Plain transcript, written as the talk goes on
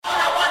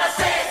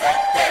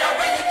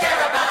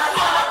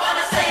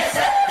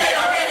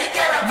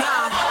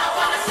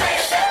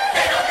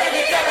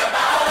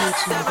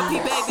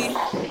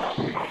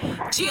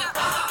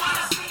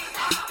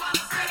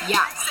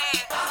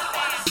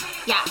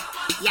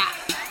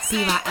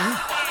PYL.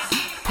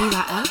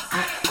 PYL.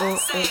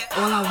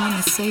 All I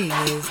want to say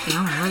is they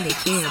don't really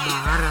care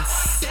about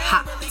us.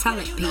 Ha, tell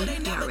it, P.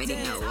 You already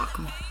know.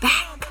 Welcome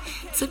back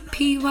to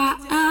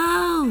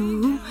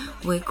PYL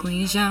with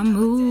Queen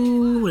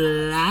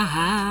Shamula.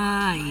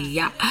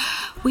 Yeah.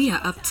 We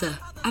are up to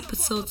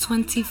episode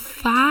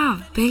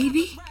 25,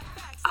 baby.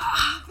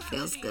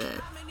 Feels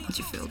good. Don't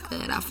you feel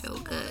good? I feel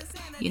good.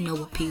 You know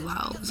what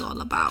PYO is all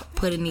about.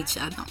 Putting each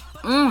other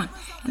on.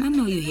 And I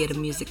know you hear the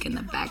music in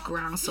the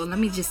background. So let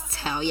me just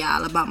tell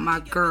y'all about my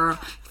girl,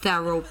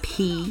 Thero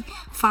P.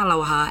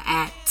 Follow her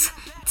at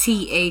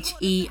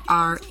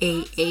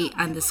THERAA_P.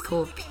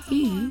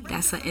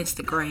 That's her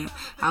Instagram.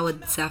 I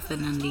would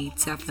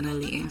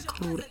definitely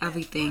include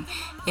everything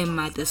in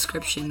my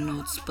description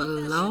notes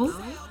below.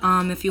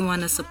 If you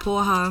want to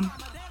support her,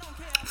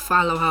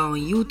 follow her on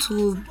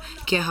YouTube,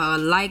 get her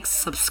likes,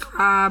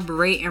 subscribe,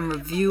 rate, and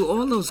review,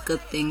 all those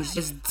good things.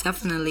 It's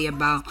definitely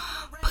about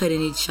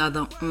putting each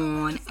other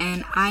on,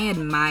 and I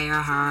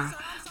admire her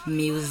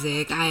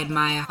music. I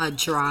admire her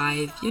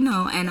drive,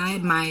 and I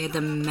admire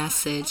the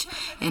message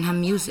in her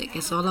music.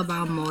 It's all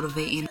about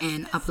motivating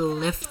and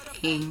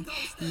uplifting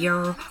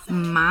your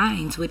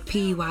minds with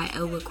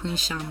PYL with Queen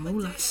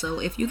Shamula. So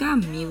if you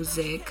got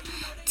music,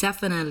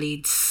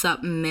 definitely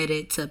submit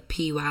it to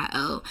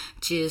PYL.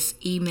 Just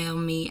email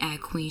me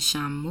at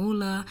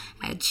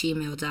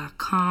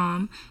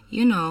queenshamula@gmail.com.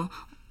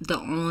 The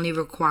only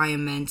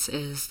requirements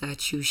is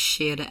that you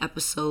share the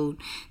episode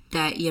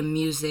that your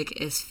music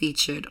is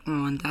featured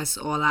on. That's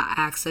all I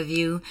ask of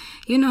you.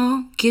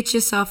 Get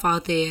yourself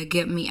out there,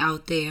 get me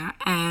out there,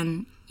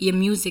 and your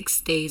music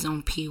stays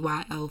on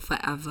PYL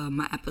forever.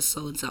 My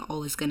episodes are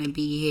always going to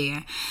be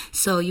here.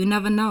 So you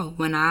never know.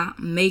 When I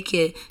make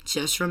it,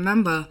 just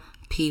remember,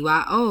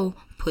 PYO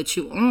put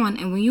you on.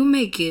 And when you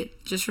make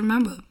it, just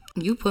remember,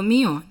 you put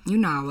me on. You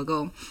know how it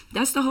go.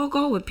 That's the whole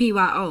goal with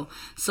PYO.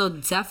 So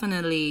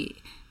definitely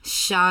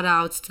shout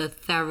outs to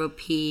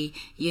Therapy.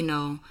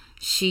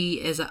 She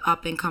is an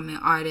up-and-coming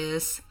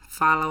artist.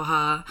 Follow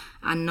her.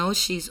 I know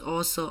she's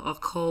also a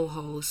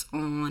co-host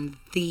on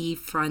The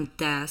Front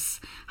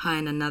Desk. Her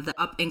and another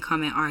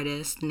up-and-coming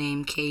artist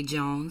named K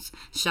Jones.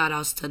 Shout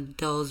outs to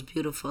those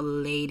beautiful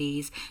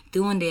ladies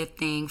doing their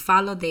thing.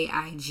 Follow their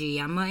IG.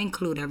 I'm going to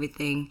include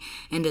everything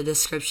in the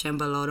description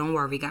below. Don't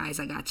worry, guys.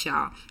 I got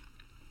y'all.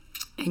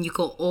 And you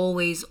can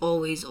always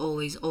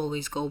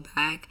go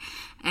back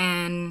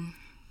and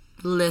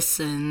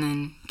listen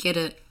and get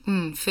a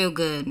feel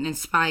good and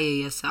inspire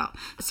yourself.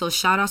 So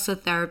shout outs to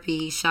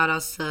Therapy, shout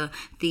outs to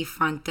The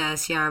Front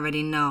Desk. You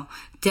already know.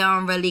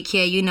 Don't really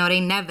care, they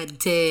never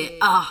did.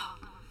 I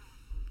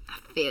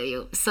feel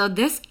you. So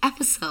this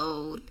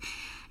episode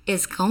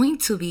is going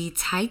to be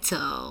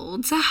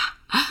titled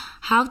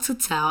How to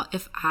Tell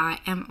If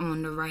I Am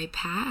on the Right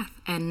Path,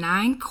 and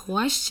 9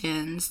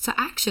 questions to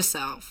ask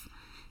yourself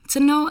to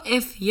know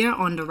if you're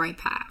on the right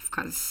path,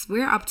 because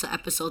we're up to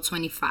episode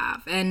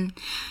 25. And,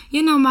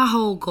 my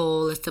whole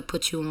goal is to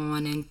put you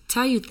on and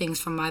tell you things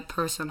from my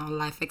personal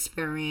life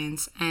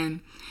experience.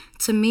 And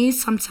to me,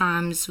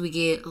 sometimes we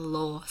get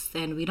lost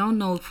and we don't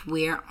know if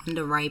we're on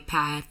the right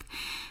path.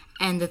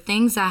 And the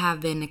things I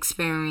have been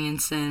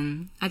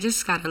experiencing, I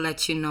just got to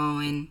let you know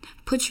and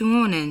put you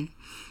on and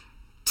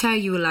tell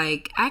you,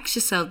 ask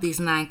yourself these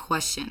 9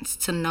 questions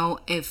to know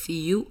if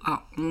you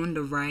are on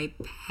the right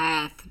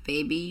path,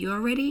 baby. You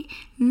already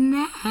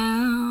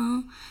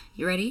know.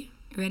 You ready?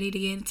 You ready to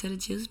get into the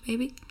juice,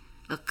 baby?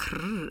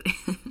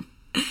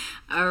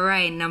 All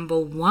right, number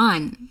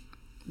 1.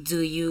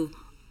 Do you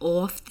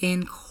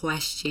often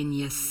question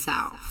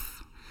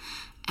yourself?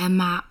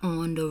 Am I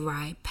on the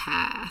right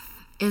path?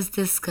 Is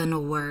this gonna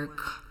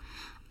work?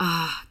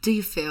 Do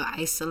you feel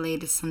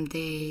isolated some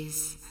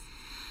days?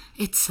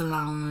 It's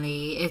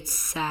lonely, it's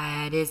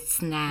sad, it's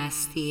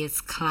nasty,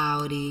 it's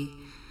cloudy,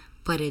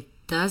 but it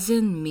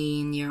doesn't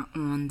mean you're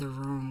on the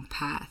wrong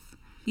path.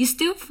 You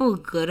still feel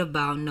good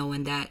about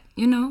knowing that,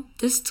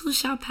 this too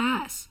shall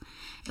pass.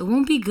 It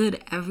won't be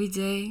good every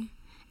day,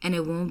 and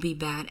it won't be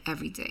bad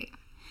every day.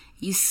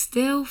 You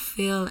still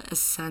feel a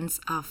sense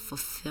of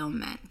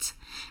fulfillment,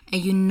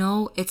 and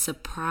it's a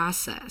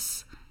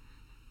process.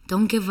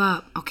 Don't give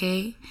up,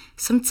 okay?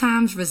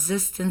 Sometimes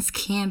resistance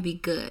can be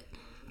good,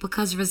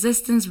 because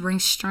resistance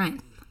brings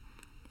strength.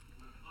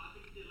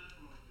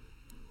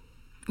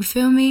 You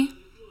feel me?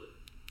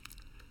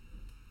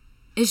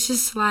 It's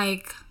just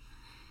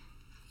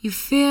you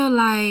feel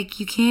like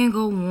you can't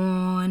go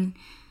on,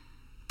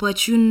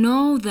 but you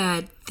know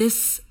that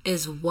this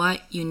is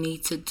what you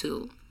need to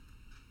do.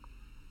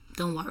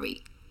 Don't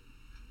worry.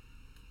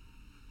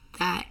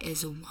 That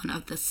is one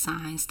of the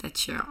signs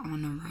that you're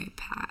on the right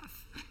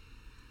path.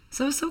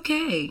 So it's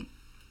okay.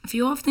 If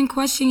you often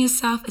question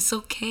yourself, it's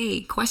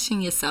okay.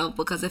 Question yourself,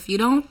 because if you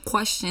don't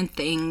question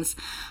things,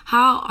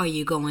 how are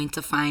you going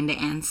to find the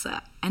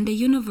answer? And the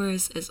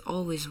universe is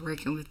always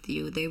working with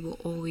you. They will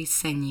always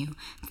send you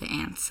the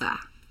answer.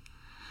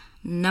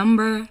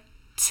 Number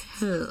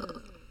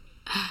 2.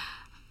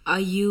 Are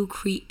you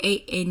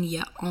creating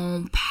your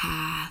own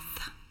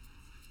path?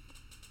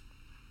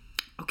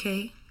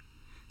 Okay?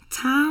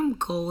 time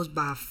goes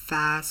by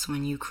fast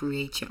when you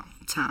create your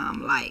own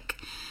time. Like,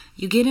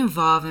 you get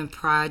involved in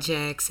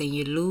projects and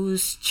you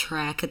lose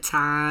track of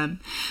time.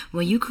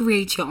 When you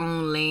create your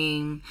own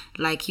lane,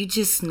 like, you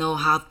just know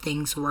how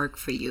things work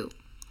for you.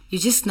 You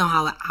just know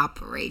how it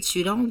operates.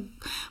 You don't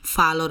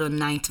follow the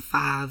 9 to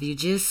 5. You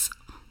just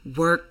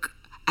work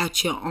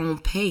at your own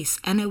pace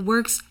and it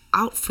works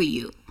out for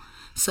you.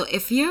 So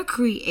if you're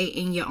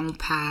creating your own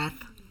path,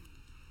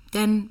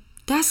 then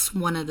that's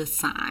one of the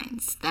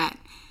signs that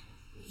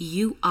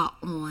you are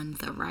on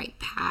the right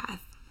path.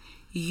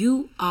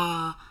 You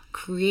are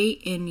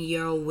creating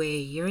your way.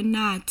 You're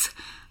not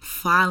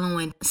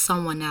following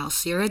someone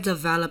else. You're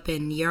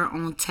developing your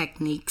own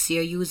techniques.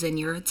 You're using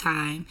your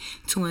time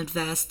to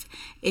invest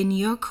in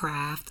your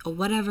craft or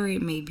whatever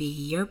it may be,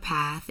 your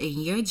path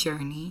and your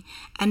journey,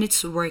 and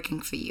it's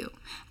working for you.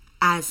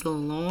 As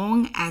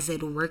long as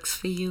it works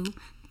for you,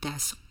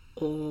 that's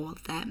all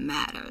that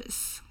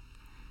matters.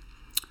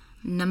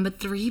 Number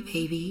 3,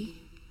 baby.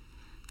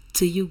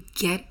 Do you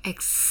get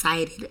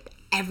excited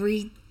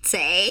every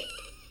day?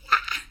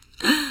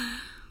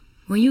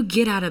 When you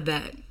get out of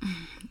bed,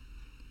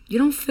 you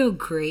don't feel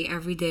great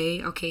every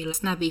day. Okay,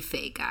 let's not be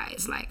fake,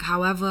 guys. Like,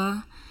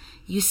 however,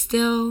 you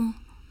still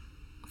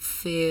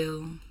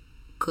feel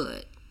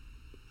good.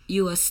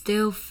 You are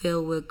still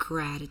filled with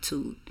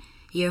gratitude.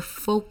 You're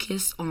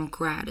focused on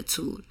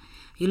gratitude.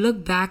 You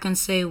look back and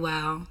say,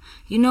 well,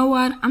 you know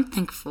what? I'm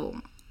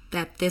thankful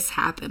that this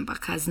happened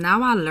because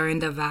now I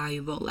learned a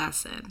valuable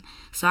lesson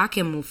so I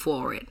can move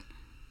forward.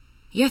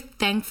 You're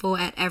thankful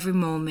at every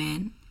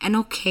moment and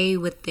okay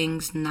with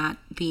things not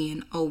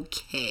being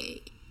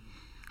okay.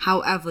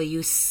 However,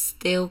 you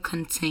still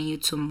continue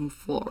to move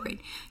forward.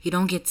 You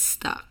don't get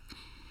stuck.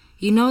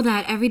 You know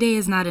that every day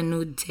is not a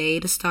new day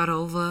to start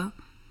over.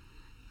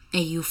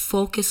 And you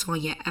focus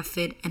on your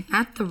effort and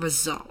not the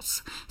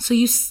results. So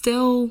you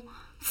still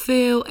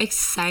feel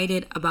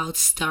excited about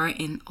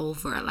starting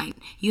over. Like,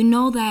 you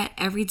know that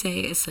every day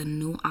is a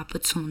new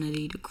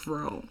opportunity to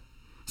grow.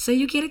 So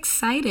you get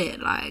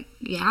excited. Like,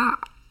 yeah.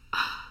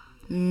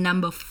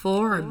 Number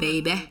 4,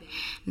 baby.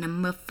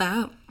 Number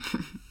 4.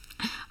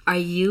 Are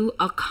you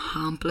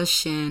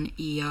accomplishing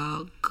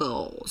your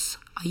goals?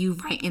 Are you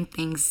writing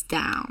things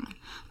down?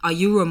 Are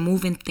you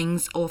removing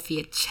things off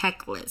your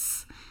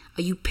checklist?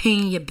 Are you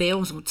paying your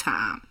bills on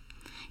time?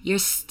 You're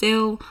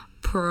still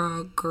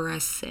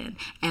progressing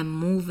and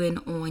moving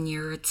on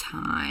your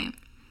time.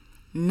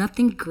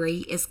 Nothing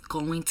great is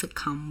going to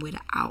come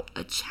without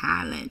a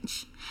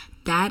challenge.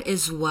 That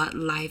is what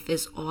life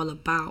is all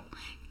about.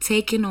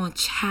 Taking on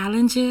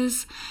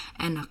challenges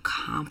and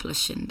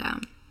accomplishing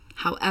them.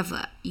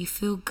 However, you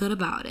feel good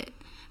about it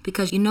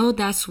because you know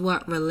that's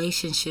what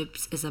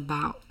relationships is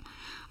about.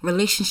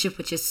 Relationship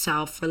with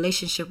yourself,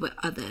 relationship with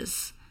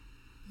others.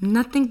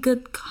 Nothing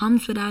good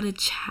comes without a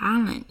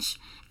challenge.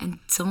 And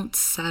don't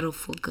settle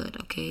for good,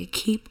 okay?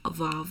 Keep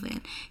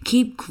evolving.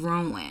 Keep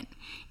growing.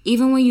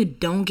 Even when you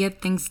don't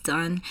get things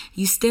done,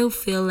 you still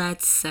feel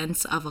that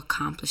sense of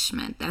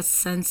accomplishment, that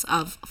sense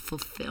of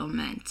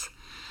fulfillment.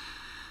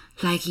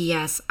 Like,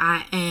 yes,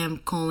 I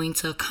am going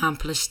to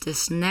accomplish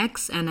this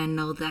next, and I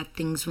know that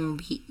things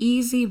won't be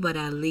easy, but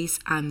at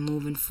least I'm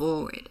moving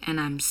forward and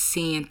I'm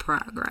seeing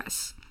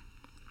progress.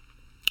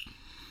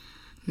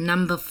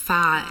 Number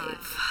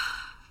 5.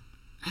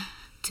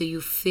 Do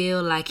you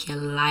feel like your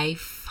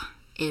life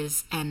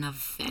is an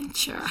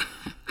adventure?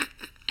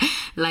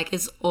 Like,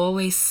 it's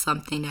always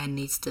something that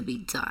needs to be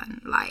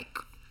done. Like,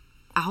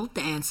 I hope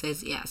the answer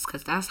is yes,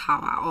 because that's how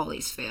I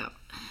always feel.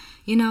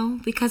 You know,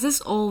 because there's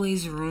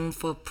always room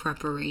for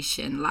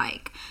preparation.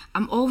 Like,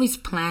 I'm always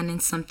planning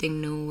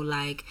something new.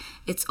 Like,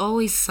 it's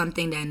always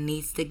something that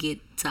needs to get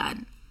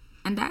done.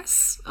 And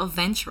that's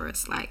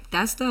adventurous. Like,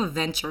 that's the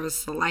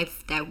adventurous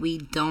life that we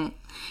don't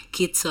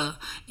get to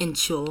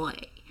enjoy.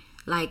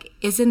 Like,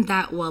 isn't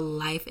that what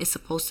life is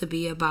supposed to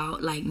be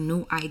about? Like,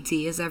 new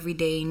ideas every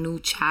day, new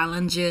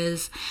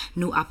challenges,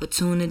 new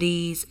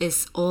opportunities.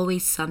 It's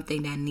always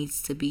something that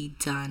needs to be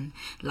done.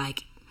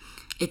 Like,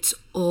 it's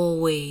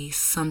always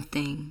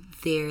something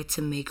there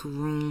to make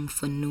room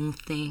for new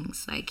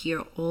things. Like,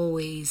 you're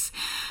always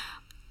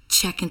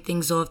checking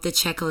things off the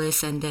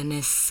checklist and then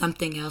there's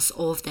something else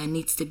off that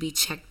needs to be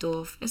checked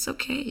off. It's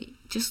okay.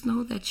 Just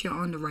know that you're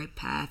on the right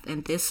path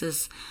and this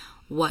is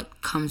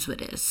what comes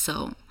with it.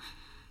 So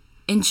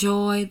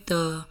enjoy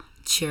the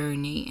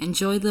journey.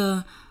 Enjoy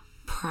the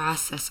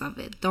process of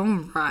it.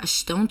 Don't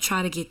rush. Don't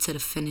try to get to the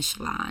finish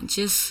line.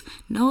 Just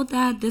know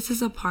that this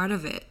is a part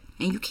of it.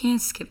 And you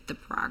can't skip the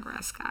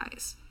progress,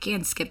 guys. You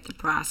can't skip the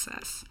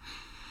process.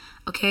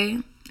 Okay?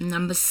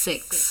 Number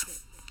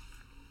 6.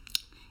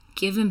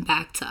 Giving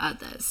back to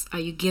others. Are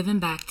you giving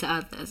back to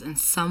others in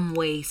some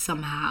way,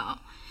 somehow?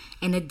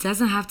 And it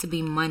doesn't have to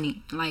be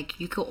money. Like,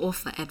 you could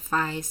offer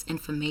advice,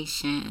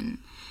 information,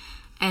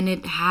 and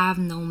it have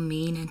no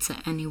meaning to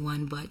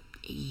anyone but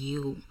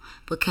you.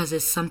 Because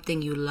it's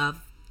something you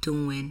love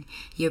doing.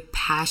 You're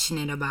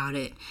passionate about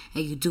it.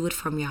 And you do it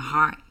from your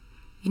heart.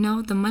 You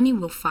know, the money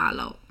will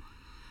follow.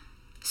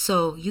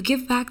 So you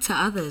give back to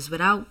others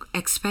without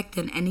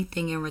expecting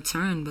anything in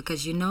return,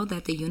 because you know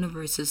that the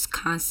universe is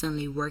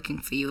constantly working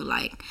for you.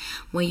 Like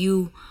when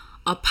you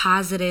are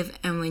positive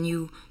and when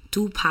you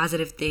do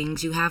positive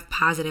things, you have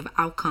positive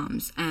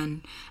outcomes.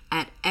 And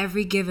at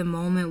every given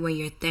moment when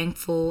you're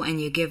thankful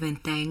and you're giving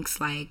thanks,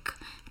 like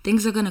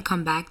things are going to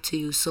come back to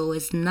you. So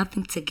it's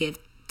nothing to give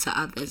to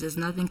others. It's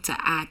nothing to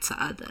add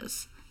to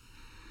others.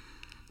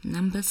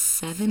 Number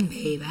 7,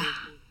 baby.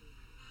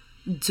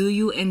 Do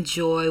you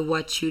enjoy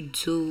what you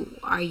do?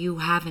 Are you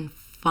having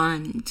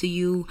fun? Do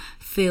you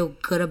feel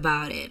good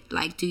about it?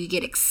 Like, do you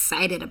get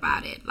excited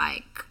about it?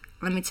 Like,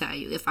 let me tell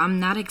you, if I'm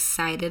not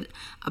excited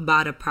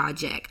about a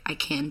project, I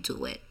can't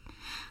do it.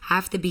 I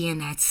have to be in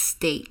that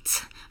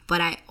state.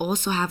 But I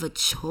also have a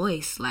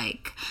choice.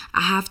 Like,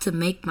 I have to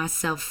make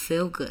myself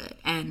feel good.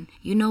 And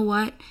you know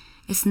what?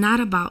 It's not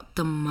about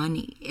the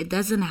money. It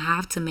doesn't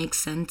have to make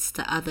sense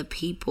to other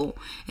people.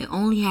 It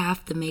only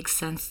have to make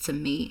sense to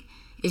me.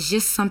 It's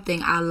just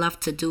something I love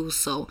to do,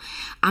 so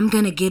I'm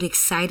going to get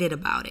excited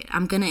about it.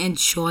 I'm going to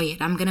enjoy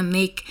it. I'm going to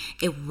make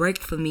it work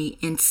for me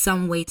in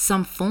some way,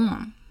 some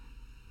form.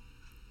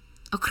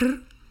 Okay?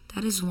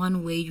 That is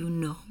one way you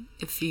know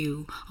if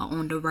you are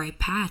on the right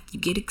path. You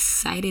get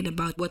excited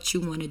about what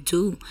you want to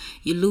do.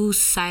 You lose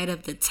sight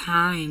of the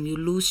time. You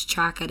lose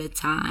track of the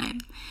time.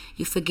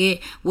 You forget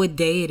what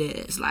day it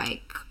is.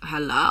 Like,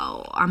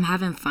 hello, I'm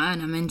having fun.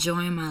 I'm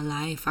enjoying my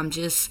life. I'm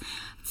just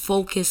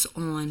focused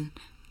on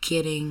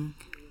getting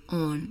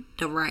on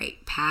the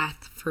right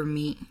path for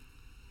me.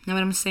 Know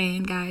what I'm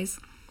saying, guys?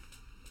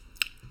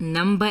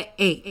 Number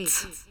 8.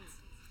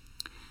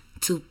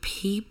 Do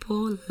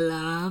people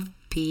love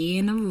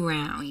being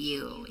around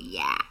you?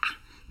 Yeah.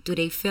 Do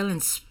they feel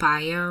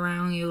inspired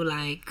around you?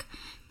 Like,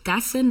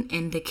 that's an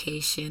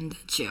indication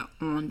that you're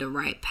on the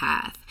right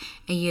path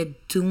and you're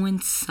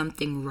doing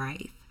something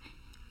right.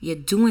 You're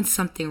doing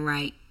something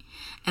right.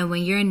 And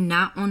when you're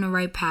not on the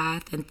right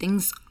path and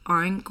things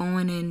aren't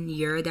going in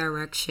your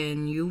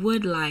direction, you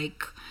would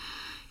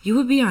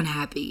be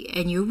unhappy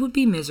and you would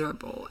be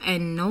miserable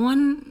and no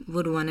one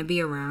would want to be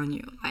around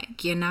you.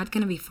 Like, you're not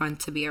going to be fun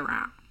to be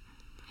around.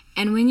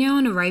 And when you're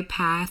on the right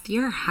path,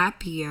 you're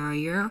happier,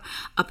 you're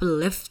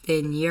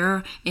uplifting,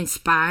 you're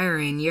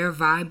inspiring, you're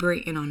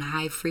vibrating on a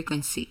high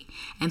frequency.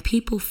 And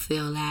people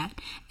feel that.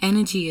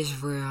 Energy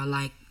is real.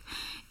 Like,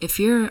 if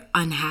you're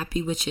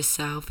unhappy with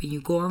yourself and you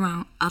go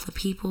around other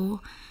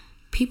people,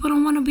 people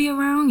don't want to be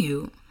around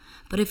you.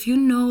 But if you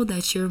know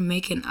that you're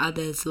making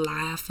others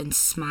laugh and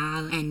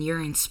smile and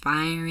you're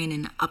inspiring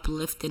and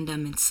uplifting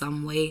them in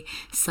some way,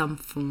 some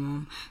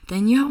form,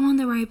 then you're on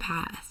the right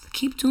path.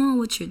 Keep doing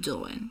what you're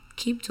doing.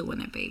 Keep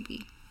doing it,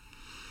 baby.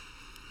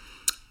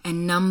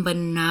 And number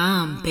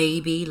 9,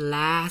 baby,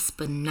 last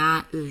but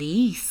not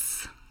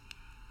least,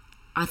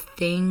 are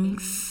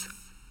things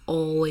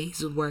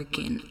always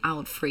working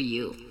out for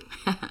you?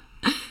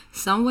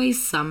 Some way,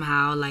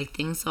 somehow, like,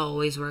 things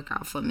always work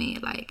out for me.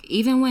 Like,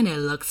 even when it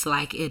looks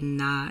like it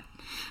not,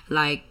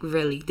 like,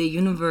 really, the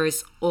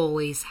universe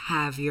always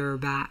have your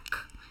back.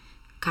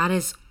 God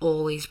is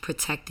always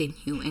protecting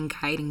you and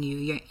guiding you.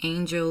 Your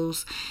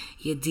angels,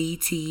 your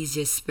deities,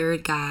 your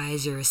spirit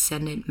guides, your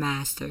ascended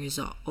masters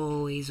are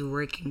always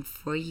working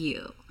for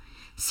you.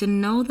 So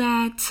know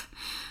that,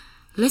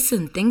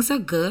 listen, things are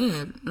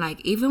good.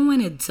 Like, even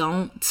when it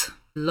don't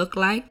look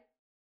like,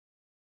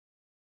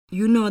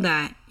 you know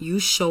that you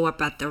show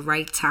up at the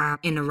right time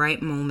in the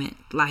right moment.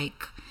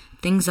 Like,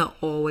 things are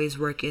always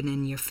working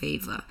in your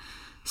favor.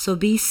 So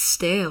be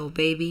still,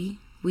 baby.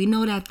 We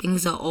know that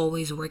things are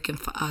always working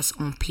for us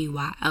on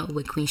PYL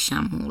with Queen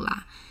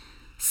Shamula.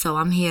 So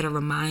I'm here to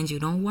remind you,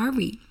 don't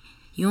worry.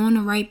 You're on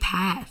the right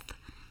path.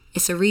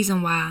 It's a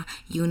reason why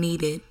you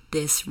needed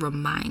this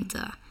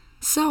reminder.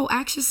 So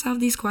ask yourself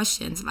these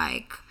questions,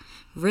 like,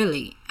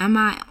 really, am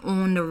I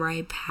on the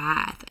right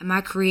path? Am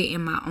I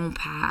creating my own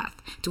path?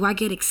 Do I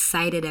get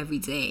excited every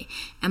day?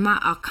 Am I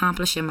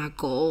accomplishing my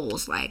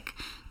goals? Like,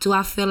 do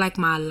I feel like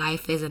my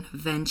life is an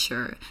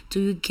adventure?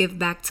 Do you give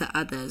back to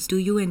others? Do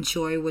you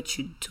enjoy what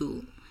you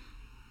do?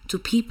 Do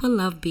people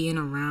love being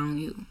around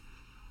you?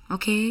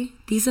 Okay?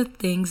 These are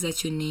things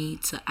that you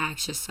need to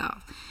ask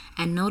yourself.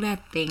 And know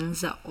that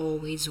things are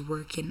always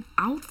working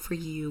out for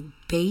you,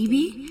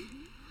 baby.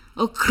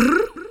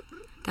 Okay?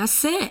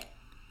 That's it.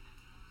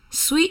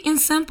 Sweet and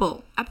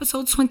simple.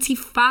 Episode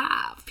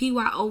 25.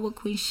 PYO with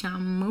Queen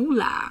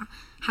Shamula.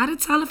 How to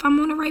tell if I'm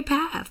on the right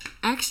path.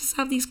 Ask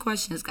yourself these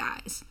questions,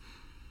 guys.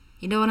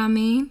 You know what I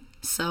mean?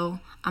 So,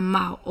 I'm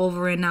out,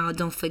 over and out.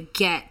 Don't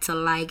forget to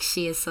like,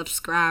 share,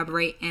 subscribe,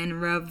 rate,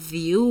 and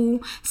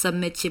review.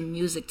 Submit your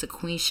music to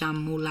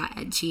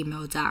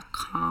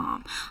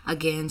queenshamula@gmail.com.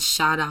 Again,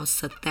 shout outs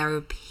to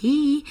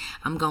Therapy.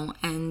 I'm going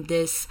to end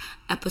this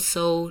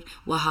episode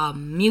with her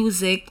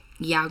music.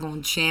 Y'all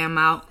gonna jam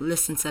out,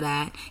 listen to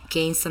that,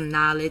 gain some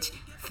knowledge.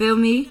 Feel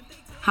me?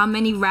 How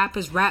many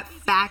rappers rap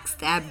facts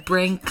that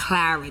bring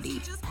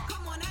clarity?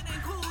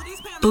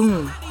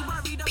 Boom.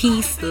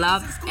 Peace,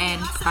 love,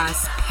 and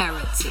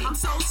prosperity. I'm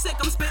so sick,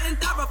 I'm spitting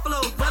thorough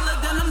flow. Realer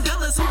than them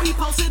dealers who be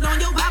posted on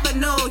your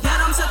avenue.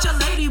 Yet I'm such a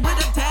lady with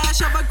a dad.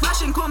 dash of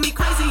aggression. Call me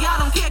crazy, I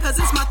don't care, cause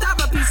it's my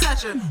therapy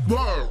session. Whoa.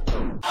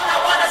 All I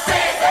wanna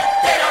say is that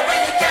they don't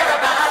really care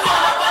about us.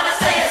 All I wanna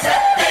say is that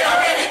they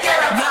don't really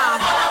care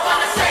about us. All I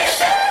wanna say is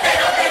that they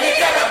don't really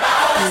care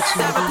about us.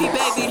 Therapy,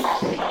 baby.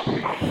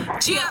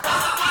 Yeah.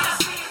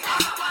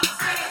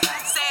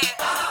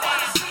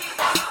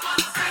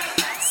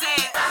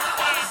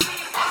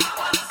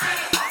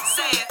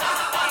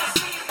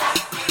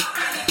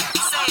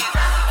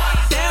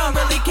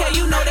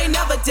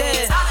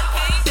 Did.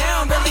 They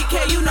don't really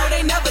care, you know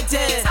they never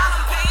did.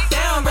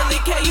 They don't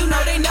really care, you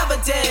know they never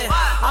did.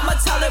 I'ma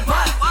tell it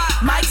what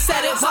Mike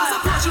said it. Some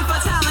support you for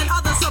talent,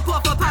 others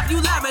support for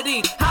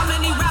popularity. How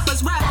many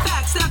rappers rap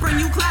facts that bring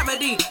you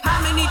clarity? How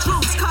many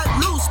troops cut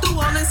loose through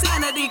all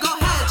insanity? Go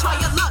ahead, try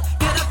your luck,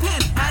 get a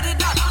pen, add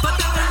it up. But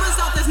the end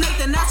result is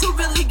Nathan, that's who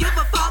really give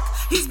a fuck.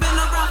 He's been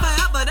around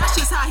forever, that's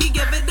just how he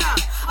give it up.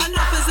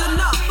 Enough is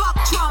enough, fuck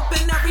Trump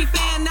and every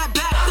fan that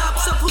backed up.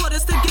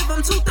 Supporters to give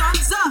him 2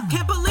 thumbs up.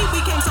 Can't believe we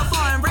came so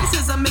far and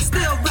racism is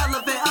still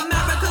relevant.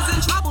 America's in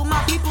trouble,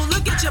 my people,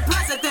 look at your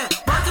president.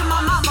 Word to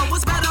my mama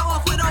was better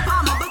off with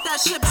Obama, but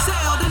that ship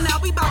sailed and now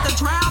we about to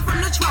drown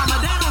from the trauma.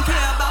 They don't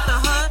care about the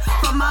hood,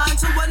 from mine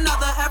to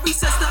another. Every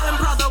sister and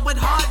brother with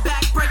hard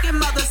back breaking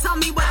mothers. Tell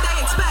me what they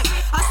expect,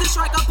 us to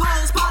strike a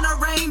pose upon a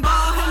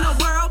rainbow in a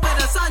world where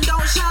the sun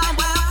don't shine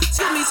well.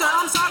 Excuse me sir,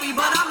 I'm sorry,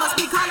 but I must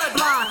be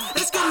colorblind.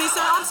 Excuse me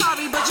sir, I'm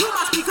sorry, but you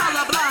must be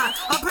colorblind.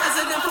 A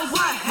president for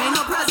what? Ain't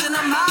no president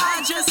of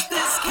mine, just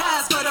this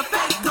cast for the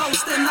fake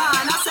ghost in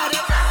line. I said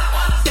it.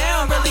 They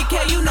don't really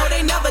care, you know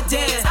they never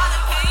did.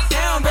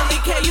 They don't really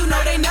care, you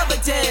know they never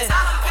did.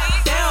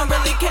 They don't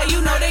really care,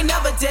 you know they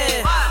never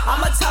did.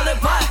 I'ma tell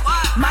it what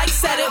Mike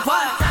said it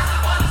what.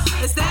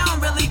 It's they don't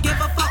really give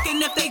a fuck,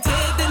 and if they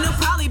did, then it'll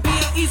probably be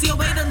an easier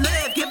way to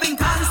live. Giving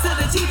guns to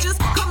the teachers,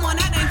 come on,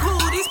 that ain't cool.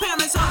 These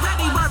parents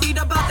already worried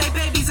about their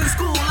babies in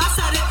school. I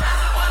said it.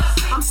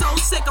 I'm so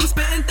sick, I'm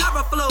spitting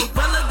Theraflu.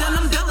 Realer than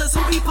them dealers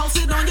who be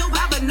posted on your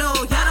avenue.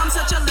 Yet I'm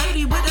such a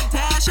lady with a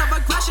dash of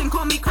aggression.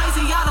 Call me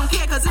crazy, I don't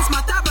care, cause it's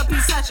my therapy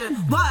session.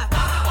 What?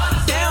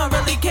 They don't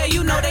really care,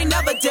 you know they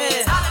never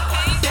did.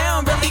 They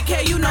don't really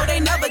care, you know they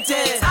never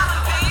did.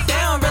 They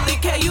don't really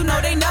care, you know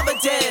they never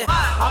did.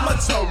 I'ma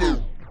tell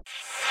you.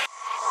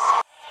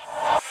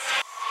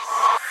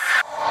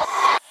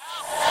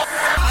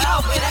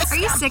 Are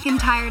you sick and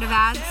tired of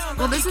ads?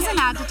 Well, this is an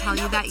ad to tell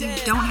you that you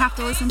don't have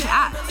to listen to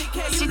ads.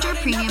 Stitcher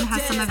Premium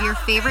has some of your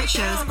favorite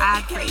shows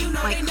ad-free,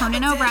 like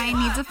Conan O'Brien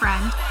Needs a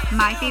Friend,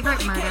 My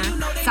Favorite Murder,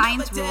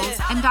 Science Rules,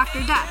 and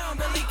Dr. Death.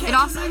 It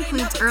also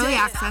includes early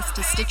access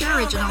to Stitcher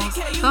Originals,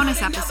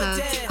 bonus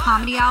episodes,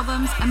 comedy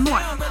albums, and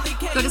more.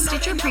 Go to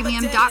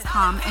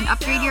StitcherPremium.com and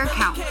upgrade your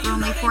account for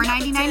only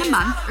 $4.99 a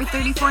month or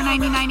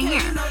 $34.99 a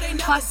year.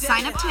 Plus,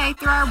 sign up today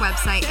through our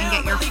website and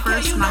get your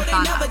first month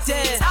on us.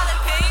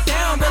 They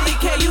don't really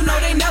care, you know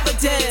they never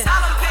did.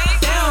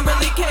 They don't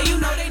really care, you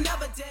know they never